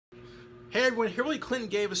Hey everyone, Hillary Clinton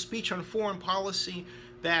gave a speech on foreign policy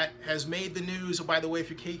that has made the news. Oh, by the way,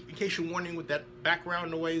 in case you're wondering what that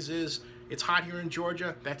background noise is, it's hot here in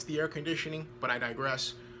Georgia. That's the air conditioning, but I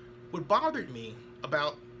digress. What bothered me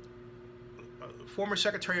about former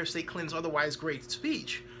Secretary of State Clinton's otherwise great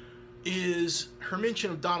speech is her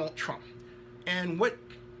mention of Donald Trump. And what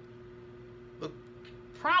the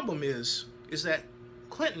problem is that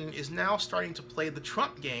Clinton is now starting to play the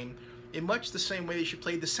Trump game in much the same way that she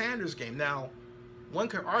played the Sanders game. Now, one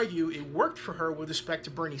could argue it worked for her with respect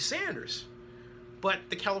to Bernie Sanders, but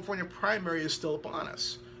the California primary is still upon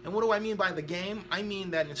us. And what do I mean by the game? I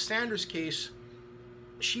mean that in Sanders' case,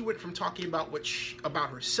 she went from talking about about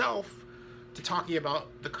herself to talking about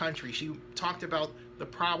the country. She talked about the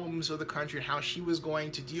problems of the country and how she was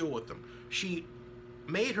going to deal with them. She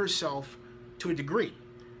made herself, to a degree,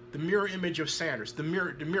 the mirror image of Sanders, the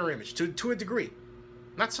mirror image, to a degree.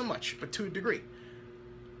 Not so much, but to a degree.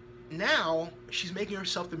 Now, she's making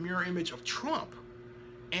herself the mirror image of Trump,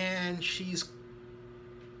 and she's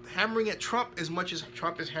hammering at Trump as much as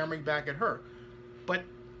Trump is hammering back at her. But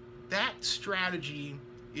that strategy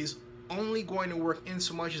is only going to work in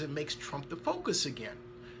so much as it makes Trump the focus again.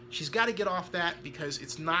 She's got to get off that because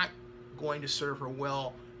it's not going to serve her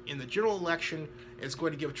well in the general election. It's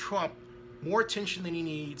going to give Trump more attention than he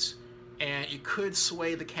needs, and it could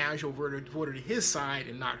sway the casual voter to his side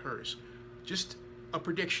and not hers. Just a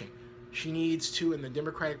prediction. She needs to, and the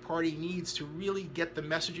Democratic Party needs to really get the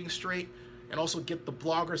messaging straight and also get the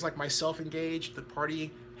bloggers like myself engaged. The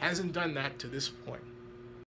party hasn't done that to this point.